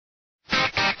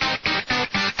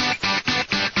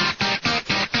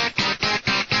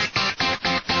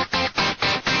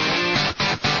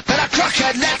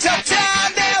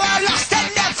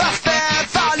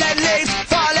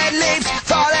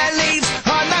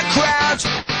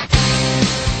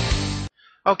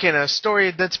Okay, now story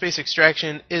of Dead Space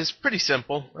Extraction is pretty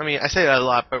simple. I mean, I say that a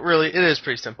lot, but really it is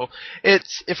pretty simple.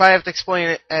 It's, if I have to explain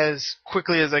it as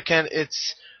quickly as I can,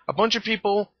 it's a bunch of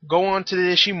people go on to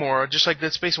the Ishimura, just like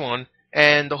Dead Space 1,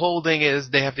 and the whole thing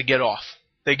is they have to get off.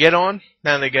 They get on,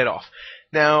 now they get off.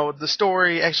 Now, the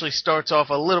story actually starts off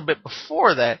a little bit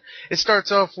before that. It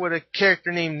starts off with a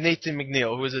character named Nathan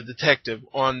McNeil, who is a detective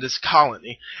on this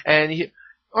colony. And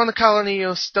on the colony,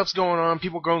 stuff's going on,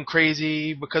 people going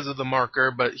crazy because of the marker,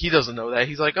 but he doesn't know that.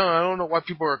 He's like, oh, I don't know why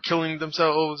people are killing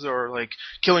themselves or like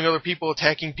killing other people,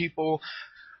 attacking people.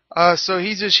 So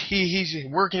he's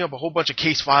working up a whole bunch of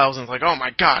case files and it's like, oh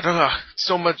my god,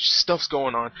 so much stuff's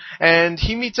going on. And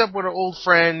he meets up with an old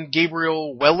friend,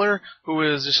 Gabriel Weller, who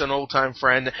is just an old time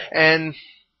friend, and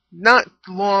not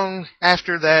long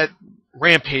after that,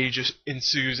 rampage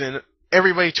ensues and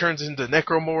everybody turns into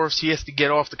necromorphs. He has to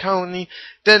get off the colony.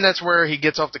 Then that's where he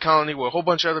gets off the colony with a whole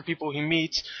bunch of other people he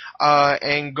meets,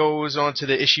 and goes on to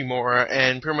the Ishimura.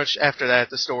 And pretty much after that,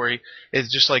 the story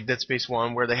is just like Dead Space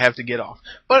 1, where they have to get off.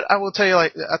 But I'll tell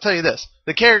you this: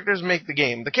 the characters make the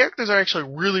game. The characters are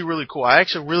actually really, really cool. I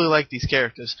actually really like these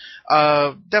characters.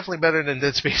 Definitely better than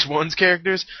Dead Space 1's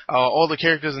characters. All the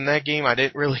characters in that game I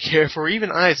didn't really care for.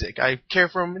 Even Isaac, I care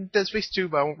for him in Dead Space 2,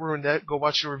 but I won't ruin that. Go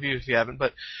watch the review if you haven't.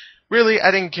 But really,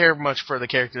 I didn't care much for the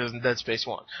characters in Dead Space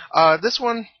 1. This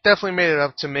one definitely made it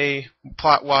up to me,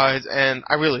 plot-wise, and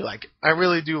I really like it. I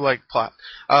really do like plot.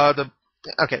 The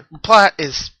plot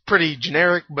is pretty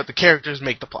generic, but the characters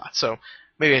make the plot, so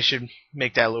maybe I should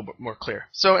make that a little bit more clear.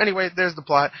 So anyway, there's the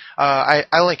plot.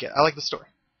 I like it. I like the story.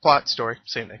 Plot, story,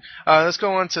 same thing. Let's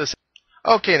go on to...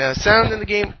 Okay, now sound in the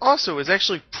game also is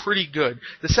actually pretty good.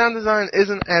 The sound design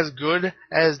isn't as good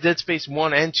as Dead Space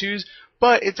 1 and 2's,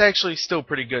 but it's actually still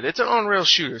pretty good. It's an on-rail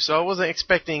shooter, so I wasn't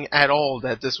expecting at all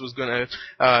that this was gonna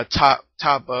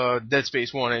top Dead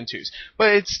Space 1 and 2's.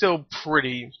 But it's still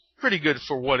pretty good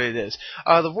for what it is.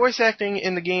 The voice acting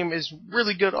in the game is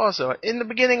really good also. In the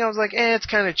beginning I was like, it's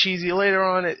kind of cheesy. Later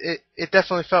on it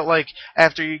definitely felt like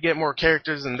after you get more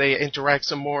characters and they interact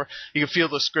some more, you can feel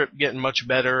the script getting much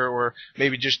better, or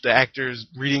maybe just the actors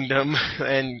reading them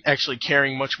and actually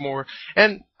caring much more.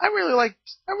 And I really liked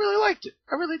it.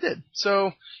 I really did.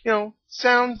 So,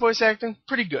 sound, voice acting,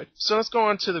 pretty good. So let's go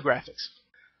on to the graphics.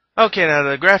 Okay, now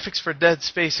the graphics for Dead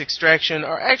Space Extraction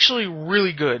are actually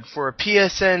really good. For a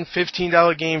PSN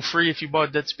 $15 game free if you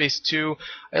bought Dead Space 2,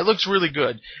 it looks really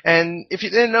good. And if you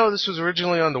didn't know, this was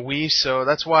originally on the Wii, so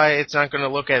that's why it's not going to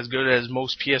look as good as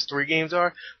most PS3 games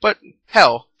are. But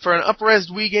hell, for an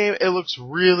up-res Wii game, it looks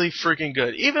really freaking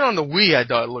good. Even on the Wii, I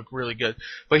thought it looked really good.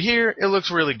 But here, it looks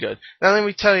really good. Now, let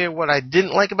me tell you what I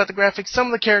didn't like about the graphics. Some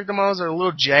of the character models are a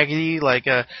little jaggedy. Like,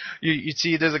 you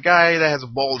see, there's a guy that has a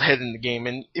bald head in the game,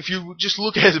 and if you just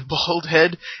look at his bald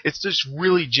head, it's just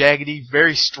really jaggedy,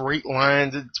 very straight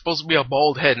lines. It's supposed to be a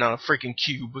bald head, not a freaking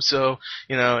cube. So,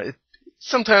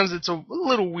 sometimes it's a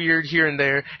little weird here and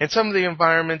there, and some of the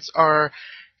environments are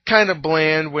kind of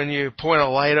bland. When you point a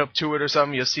light up to it or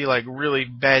something, you'll see like really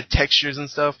bad textures and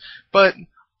stuff. But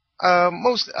a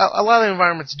lot of the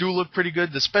environments do look pretty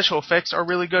good. The special effects are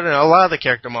really good, and a lot of the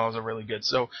character models are really good.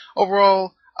 So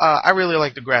overall, I really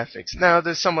like the graphics. Now,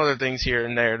 there's some other things here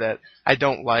and there that I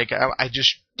don't like. I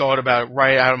just thought about it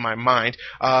right out of my mind.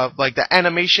 Like the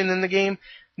animation in the game,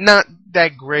 not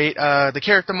that great. The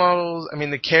character models,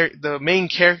 the main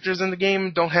characters in the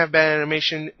game don't have bad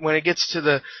animation. When it gets to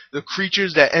the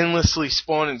creatures that endlessly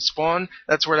spawn,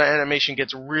 that's where the animation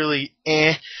gets really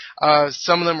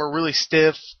some of them are really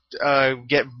stiff,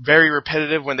 get very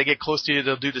repetitive. When they get close to you,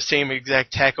 they'll do the same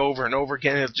exact attack over and over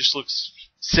again. It just looks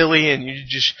silly, and it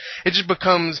just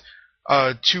becomes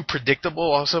too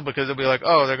predictable also, because they'll be like,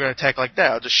 oh, they're going to attack like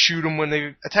that, I'll just shoot them when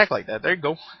they attack like that. There you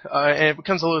go. And it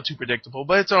becomes a little too predictable,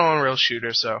 but it's an on-rail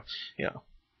shooter, so,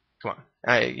 come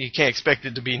on. You can't expect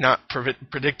it to be not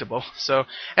predictable. So,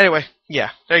 anyway,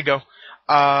 yeah, there you go.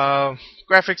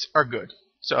 Graphics are good.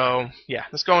 So, yeah,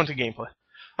 let's go into gameplay.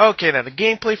 Okay, now the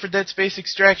gameplay for Dead Space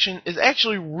Extraction is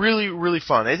actually really, really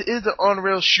fun. It is an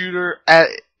on-rail shooter at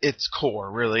its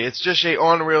core, really. It's just a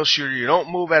on-rail shooter. You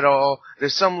don't move at all.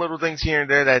 There's some little things here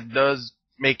and there that does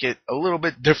make it a little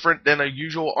bit different than a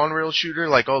usual on-rail shooter,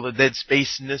 like all the Dead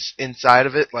Space-ness inside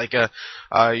of it. Like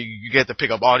you get to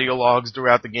pick up audio logs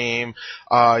throughout the game.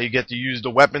 You get to use the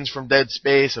weapons from Dead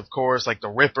Space, of course, like the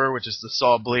Ripper, which is the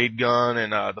saw blade gun,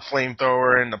 and the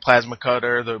flamethrower and the plasma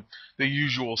cutter, the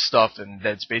usual stuff in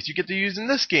Dead Space you get to use in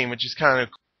this game, which is kind of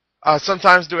cool.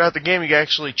 Sometimes throughout the game, you can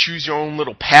actually choose your own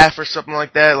little path or something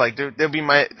like that. Like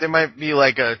there might be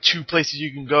like two places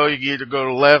you can go. You can either go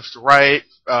to left, right,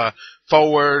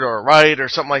 forward, or right, or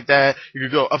something like that. You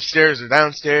could go upstairs or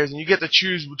downstairs, and you get to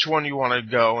choose which one you want to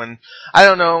go. And I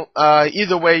don't know.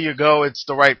 Either way you go, it's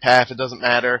the right path. It doesn't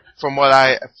matter. From what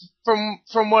I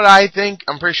think,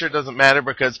 I'm pretty sure it doesn't matter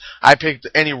because I picked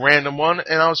any random one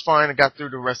and I was fine and got through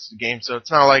the rest of the game. So it's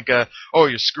not like oh,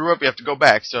 you screw up, you have to go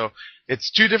back. So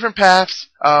it's two different paths,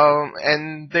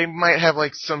 and they might have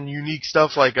like some unique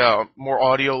stuff like more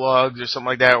audio logs or something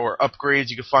like that, or upgrades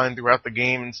you can find throughout the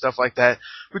game and stuff like that,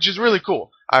 which is really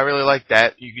cool. I really like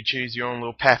that. You can choose your own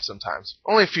little path sometimes.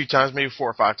 Only a few times, maybe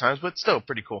 4 or 5 times, but still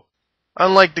pretty cool.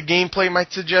 Unlike the gameplay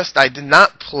might suggest, I did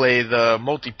not play the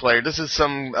multiplayer. This is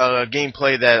some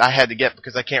gameplay that I had to get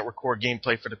because I can't record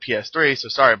gameplay for the PS3, so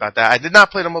sorry about that. I did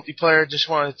not play the multiplayer, just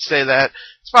wanted to say that.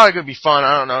 It's probably going to be fun,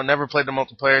 I don't know, never played the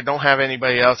multiplayer, don't have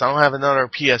anybody else, I don't have another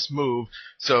PS Move,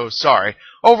 so sorry.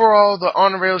 Overall, the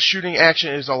on-rails shooting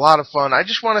action is a lot of fun. I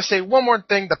just want to say one more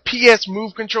thing, the PS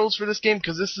Move controls for this game,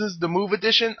 because this is the Move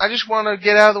edition, I just want to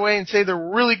get out of the way and say they're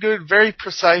really good, very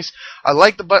precise. I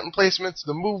like the button placements,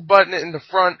 the move button in the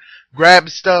front, grab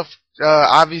stuff,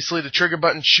 obviously the trigger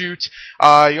button shoots.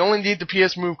 You only need the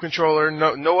PS Move controller,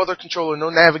 no other controller, no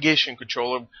navigation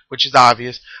controller, which is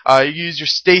obvious. You use your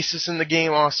stasis in the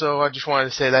game also, I just wanted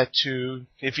to say that too.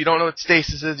 If you don't know what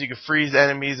stasis is, you can freeze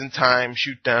enemies in time,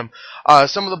 shoot them.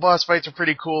 Some of the boss fights are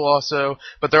pretty cool also,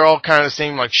 but they're all kind of the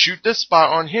same, like shoot this spot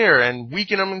on here and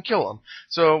weaken them and kill them.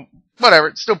 So whatever,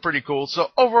 it's still pretty cool. So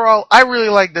overall, I really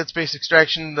like Dead Space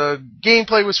Extraction. The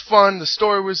gameplay was fun, the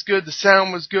story was good, the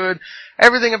sound was good.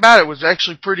 Everything about it was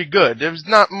actually pretty good. There was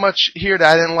not much here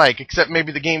that I didn't like, except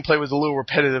maybe the gameplay was a little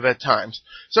repetitive at times.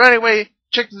 So anyway,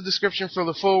 check the description for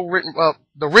the full written, well,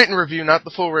 the written review, not the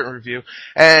full written review.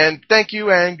 And thank you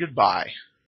and goodbye.